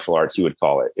Asian martial arts, you would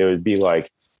call it. It would be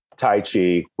like Tai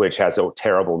Chi, which has a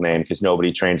terrible name because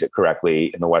nobody trains it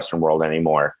correctly in the Western world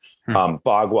anymore.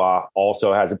 Bagua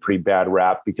also has a pretty bad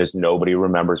rap because nobody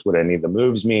remembers what any of the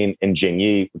moves mean. And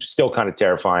Jingyi, which is still kind of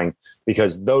terrifying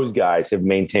because those guys have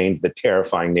maintained the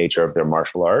terrifying nature of their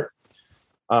martial art.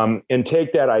 And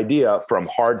take that idea from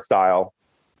hard style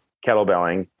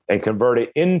kettlebelling and convert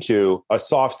it into a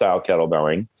soft style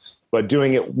kettlebelling, but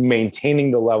doing it,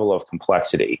 maintaining the level of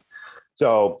complexity.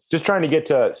 So just trying to get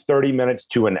to 30 minutes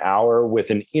to an hour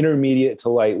with an intermediate to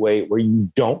lightweight where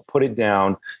you don't put it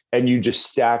down and you just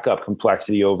stack up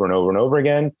complexity over and over and over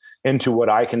again into what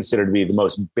I consider to be the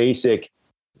most basic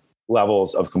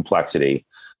levels of complexity.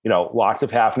 You know, lots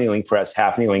of half kneeling press,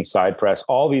 half kneeling side press,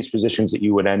 all these positions that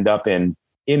you would end up in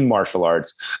martial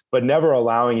arts, but never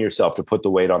allowing yourself to put the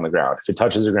weight on the ground. If it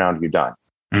touches the ground, you're done.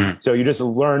 So you just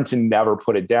learn to never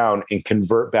put it down and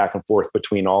convert back and forth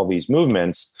between all these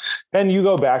movements. And you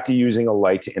go back to using a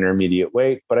light to intermediate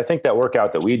weight. But I think that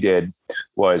workout that we did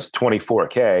was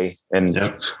 24K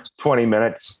and 20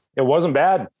 minutes. It wasn't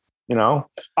bad. You know,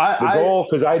 the goal,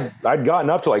 because I'd gotten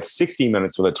up to like 60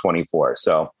 minutes with a 24.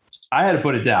 So I had to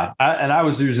put it down. I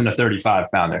was using a 35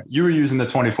 pounder. You were using the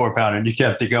 24 pounder and you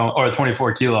kept it going, or a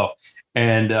 24 kilo.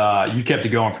 And you kept it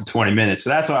going for 20 minutes. So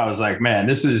that's why I was like, man,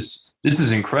 this is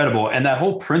incredible. And that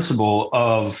whole principle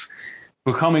of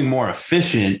becoming more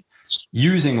efficient,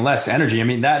 using less energy. I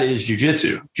mean, that is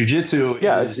jujitsu. Jujitsu.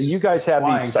 Yeah. So you guys have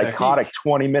these psychotic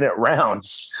 20-minute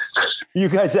rounds. You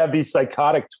guys have these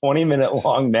psychotic 20-minute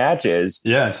long matches.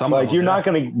 Yeah. Like you're not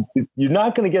going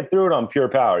to get through it on pure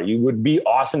power. You would be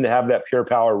awesome to have that pure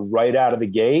power right out of the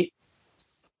gate.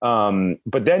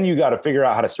 But then you got to figure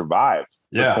out how to survive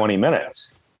for 20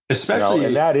 minutes. Especially,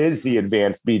 and that is the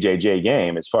advanced BJJ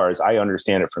game, as far as I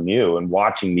understand it from you and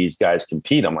watching these guys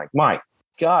compete. I'm like, my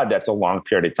God, that's a long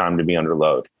period of time to be under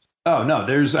load. Oh no,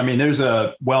 there's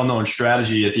a well-known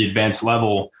strategy at the advanced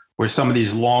level where some of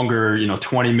these longer,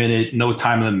 20-minute, no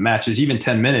time limit matches, even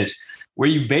 10 minutes, where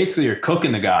you basically are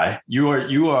cooking the guy.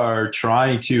 You are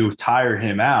trying to tire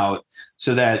him out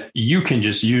so that you can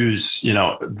just use,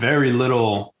 very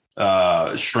little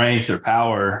strength or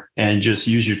power and just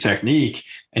use your technique.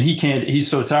 And he's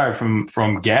so tired from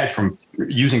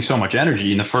using so much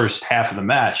energy in the first half of the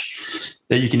match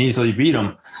that you can easily beat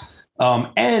him.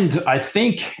 And I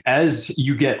think as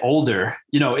you get older,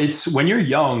 it's when you're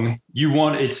young,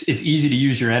 it's easy to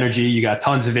use your energy. You got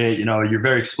tons of it, you're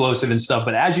very explosive and stuff.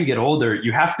 But as you get older,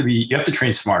 you have to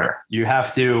train smarter. You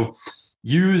have to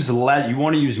you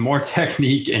want to use more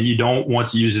technique and you don't want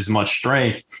to use as much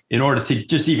strength in order to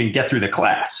just even get through the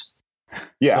class.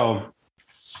 Yeah.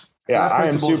 I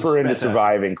am super into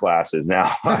surviving classes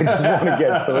now. I just want to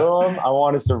get through them. I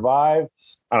want to survive.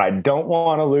 And I don't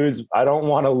want to lose. I don't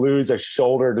want to lose a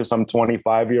shoulder to some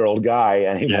 25-year-old guy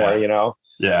anymore,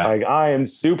 Yeah. Like I am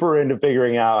super into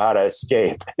figuring out how to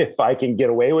escape if I can get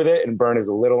away with it and burn as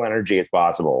little energy as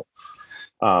possible.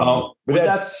 But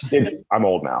I'm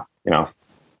old now,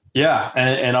 Yeah.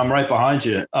 And I'm right behind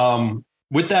you.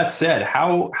 With that said,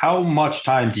 how much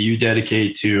time do you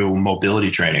dedicate to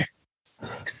mobility training?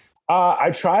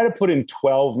 I try to put in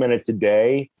 12 minutes a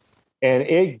day. And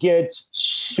it gets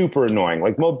super annoying.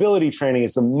 Like mobility training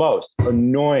is the most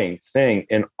annoying thing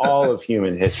in all of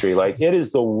human history. Like it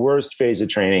is the worst phase of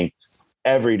training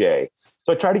every day.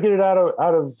 So I try to get it out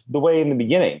of the way in the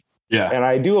beginning. Yeah. And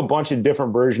I do a bunch of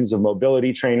different versions of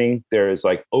mobility training. There's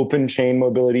like open chain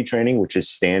mobility training, which is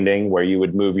standing, where you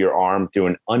would move your arm through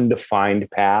an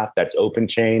undefined path. That's open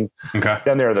chain. Okay.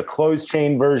 Then there are the closed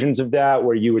chain versions of that,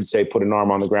 where you would say put an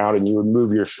arm on the ground and you would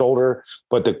move your shoulder,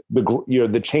 but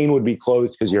the chain would be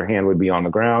closed because your hand would be on the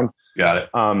ground. Got it.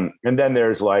 And then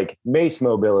there's like mace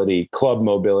mobility, club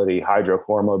mobility,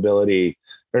 hydrocore mobility.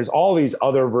 There's all these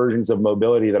other versions of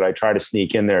mobility that I try to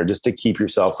sneak in there just to keep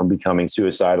yourself from becoming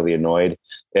suicidally annoyed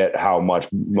at how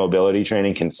much mobility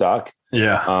training can suck.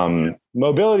 Yeah.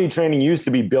 Mobility training used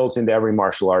to be built into every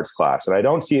martial arts class, and I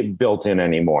don't see it built in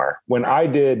anymore. When I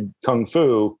did Kung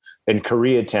Fu in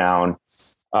Koreatown,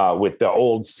 with the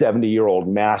old 70-year-old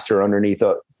master underneath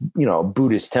a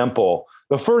Buddhist temple.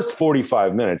 The first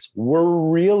 45 minutes were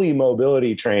really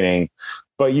mobility training,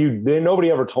 but nobody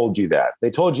ever told you that.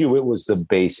 They told you it was the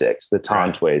basics, the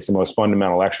tantues, the most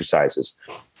fundamental exercises.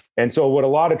 And so what a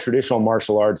lot of traditional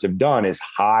martial arts have done is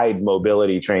hide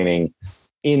mobility training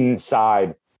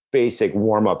inside basic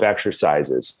warm-up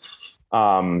exercises.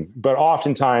 But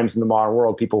oftentimes in the modern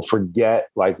world, people forget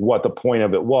like what the point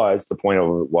of it was. The point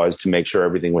of it was to make sure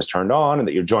everything was turned on and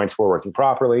that your joints were working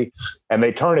properly. And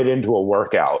they turn it into a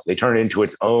workout. They turn it into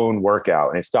its own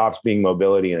workout, and it stops being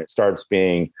mobility and it starts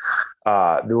being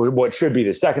what should be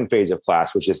the second phase of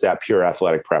class, which is that pure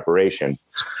athletic preparation.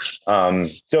 So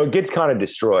it gets kind of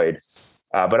destroyed.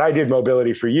 But I did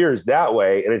mobility for years that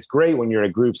way. And it's great when you're in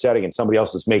a group setting and somebody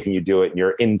else is making you do it and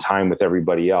you're in time with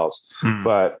everybody else.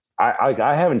 But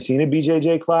I haven't seen a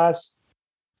BJJ class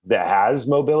that has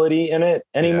mobility in it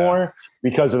anymore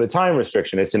because of the time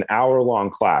restriction. It's an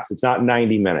hour-long class. It's not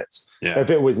 90 minutes. Yeah.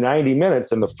 If it was 90 minutes,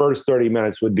 then the first 30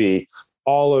 minutes would be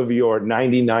all of your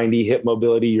 90-90 hip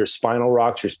mobility, your spinal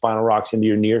rocks into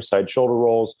your near side shoulder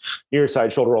rolls,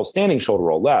 standing shoulder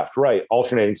roll, left, right,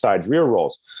 alternating sides, rear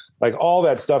rolls. Like all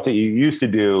that stuff that you used to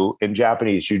do in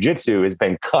Japanese jiu-jitsu has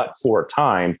been cut for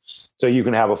time. So you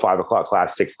can have a 5 o'clock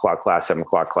class, 6 o'clock class, 7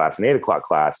 o'clock class, and 8 o'clock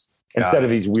class instead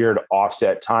of these weird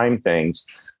offset time things.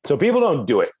 So people don't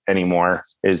do it anymore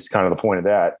is kind of the point of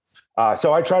that.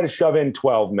 So I try to shove in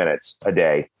 12 minutes a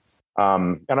day.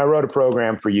 And I wrote a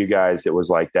program for you guys that was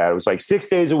like that. It was like 6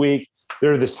 days a week.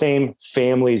 They're the same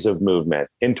families of movement.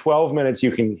 In 12 minutes,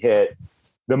 you can hit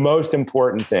the most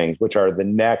important things, which are the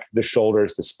neck, the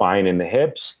shoulders, the spine, and the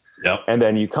hips. Yep. And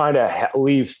then you kind of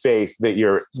leave faith that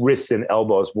your wrists and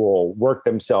elbows will work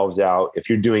themselves out if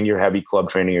you're doing your heavy club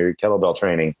training or your kettlebell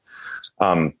training.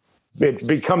 It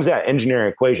becomes that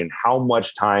engineering equation. How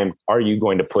much time are you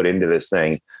going to put into this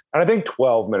thing? And I think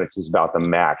 12 minutes is about the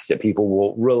max that people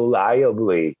will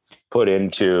reliably put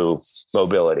into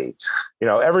mobility.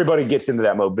 Everybody gets into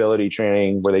that mobility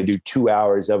training where they do 2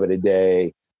 hours of it a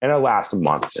day. And it'll last a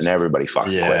month and everybody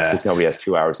fucking quits because nobody has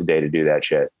 2 hours a day to do that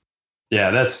shit.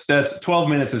 Yeah, that's 12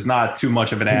 minutes is not too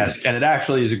much of an ask. And it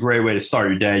actually is a great way to start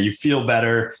your day. You feel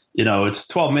better. It's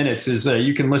 12 minutes is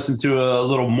you can listen to a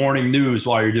little morning news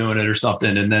while you're doing it or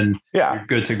something. And then you're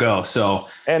good to go. So,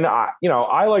 and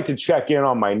I like to check in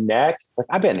on my neck. Like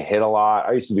I've been hit a lot.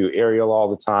 I used to do aerial all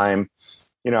the time.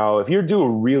 If you do a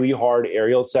really hard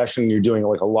aerial session, you're doing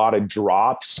like a lot of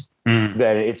drops,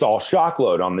 then it's all shock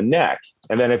load on the neck.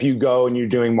 And then if you go and you're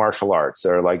doing martial arts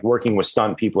or like working with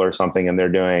stunt people or something, and they're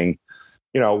doing,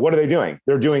 what are they doing?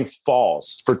 They're doing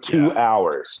falls for 2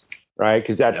 hours, right?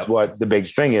 Because that's what the big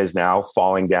thing is now.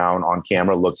 Falling down on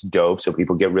camera looks dope. So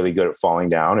people get really good at falling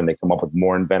down and they come up with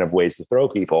more inventive ways to throw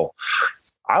people.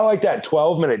 I like that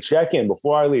 12-minute check-in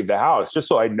before I leave the house, just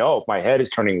so I know if my head is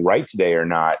turning right today or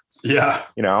not. Yeah.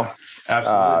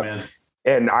 Absolutely, man.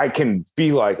 And I can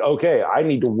be like, okay, I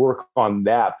need to work on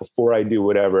that before I do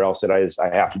whatever else that I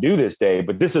have to do this day.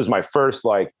 But this is my first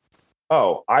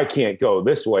I can't go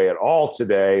this way at all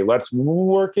today. Let's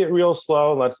work it real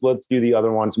slow. Let's do the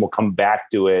other ones and we'll come back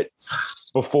to it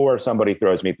before somebody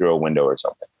throws me through a window or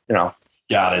something,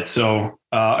 Got it. So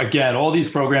again, all these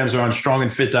programs are on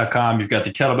strongandfit.com. You've got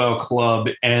the Kettlebell Club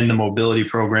and the mobility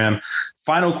program.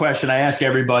 Final question I ask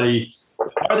everybody.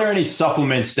 Are there any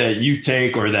supplements that you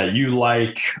take or that you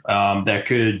like that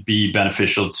could be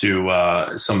beneficial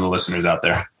to some of the listeners out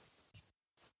there?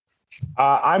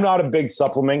 I'm not a big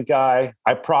supplement guy.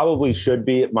 I probably should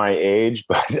be at my age,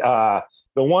 but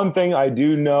the one thing I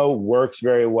do know works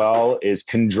very well is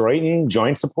chondroitin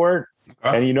joint support.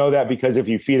 Okay. And you know that because if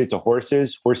you feed it to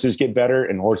horses get better,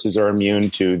 and horses are immune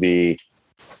to the,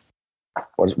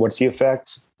 what's the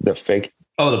effect? The fake?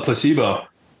 Oh, the placebo.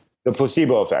 The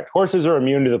placebo effect. Horses are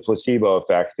immune to the placebo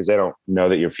effect because they don't know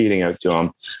that you're feeding it to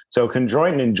them. So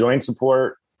chondroitin and joint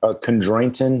support,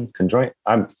 chondroitin,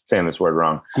 I'm saying this word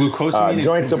wrong. Glucosamine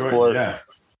joint support.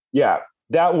 Yeah,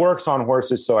 that works on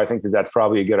horses. So I think that's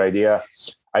probably a good idea.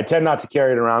 I tend not to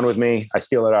carry it around with me. I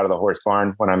steal it out of the horse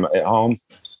barn when I'm at home.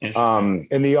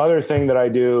 And the other thing that I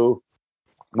do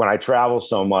when I travel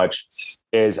so much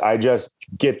is I just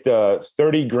get the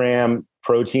 30-gram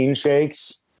protein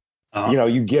shakes.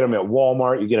 You get them at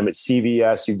Walmart, you get them at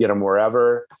CVS, you get them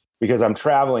wherever, because I'm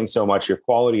traveling so much. Your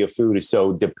quality of food is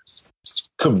so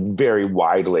vary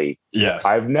widely. Yes.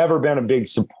 I've never been a big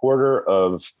supporter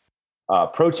of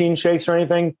protein shakes or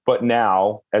anything, but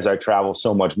now as I travel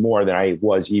so much more than I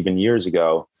was even years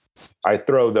ago, I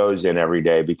throw those in every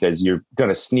day because you're going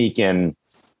to sneak in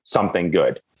something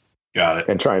good. Got it.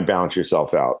 And try and balance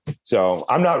yourself out. So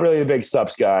I'm not really a big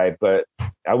subs guy, but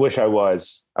I wish I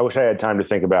was. I wish I had time to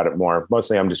think about it more.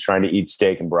 Mostly I'm just trying to eat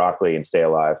steak and broccoli and stay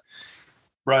alive.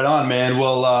 Right on, man.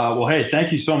 Well, hey,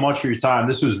 thank you so much for your time.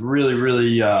 This was really,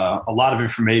 really a lot of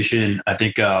information. I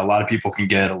think a lot of people can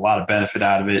get a lot of benefit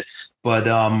out of it. But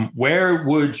where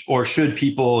would or should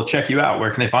people check you out?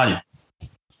 Where can they find you?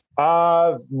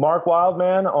 Mark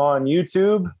Wildman on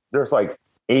YouTube. There's like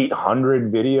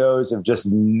 800 videos of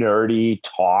just nerdy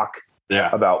talk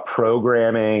about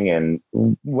programming and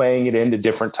weighing it into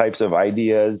different types of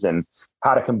ideas and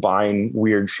how to combine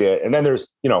weird shit. And then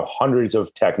there's, hundreds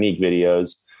of technique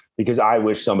videos because I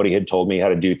wish somebody had told me how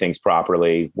to do things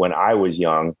properly when I was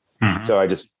young. Mm-hmm. So I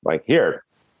just here,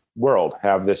 world,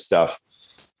 have this stuff.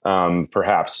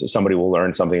 Perhaps somebody will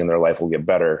learn something and their life will get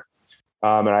better.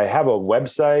 And I have a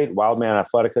website,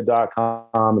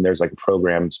 wildmanathletica.com, and there's like a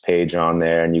programs page on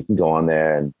there, and you can go on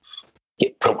there and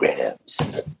get programs,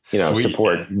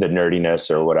 support the nerdiness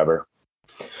or whatever.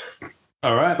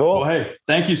 All right. Cool. Well, hey,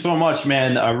 thank you so much,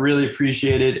 man. I really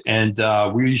appreciate it. And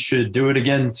we should do it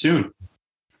again soon.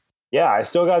 Yeah, I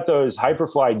still got those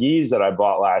Hyperfly gis that I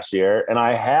bought last year, and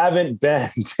I haven't been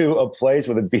to a place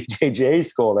with a BJJ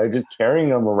school. They're just carrying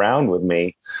them around with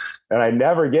me, and I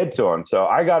never get to them. So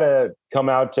I got to come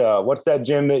out to, what's that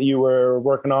gym that you were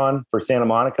working on for Santa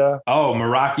Monica? Oh,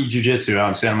 Meraki Jiu-Jitsu out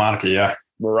in Santa Monica, yeah.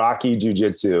 Meraki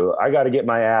Jiu-Jitsu. I got to get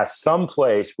my ass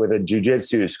someplace with a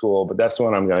jiu-jitsu school, but that's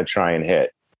what I'm going to try and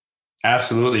hit.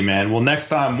 Absolutely, man. Well, next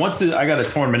time, I got a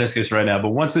torn meniscus right now, but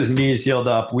once his knee is healed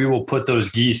up, we will put those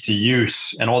gis to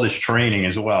use and all this training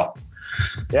as well.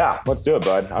 Yeah, let's do it,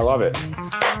 bud. I love it.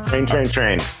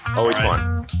 Train. Always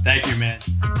fun. Thank you, man.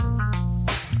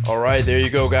 All right, there you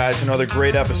go, guys. Another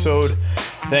great episode.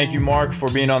 Thank you, Mark,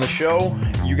 for being on the show.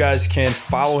 You guys can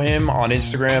follow him on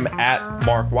Instagram at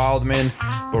Mark Wildman.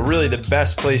 But really, the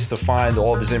best place to find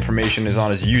all of his information is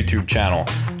on his YouTube channel.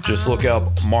 Just look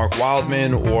up Mark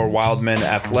Wildman or Wildman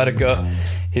Athletica.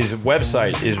 His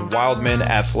website is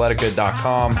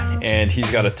wildmanathletica.com, and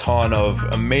he's got a ton of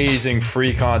amazing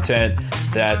free content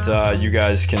that you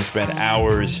guys can spend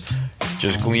hours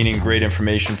just gleaning great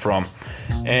information from.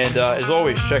 And as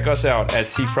always, check us out at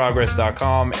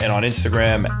seekprogress.com and on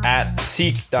Instagram at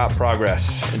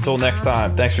seek.progress. Until next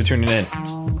time, thanks for tuning in.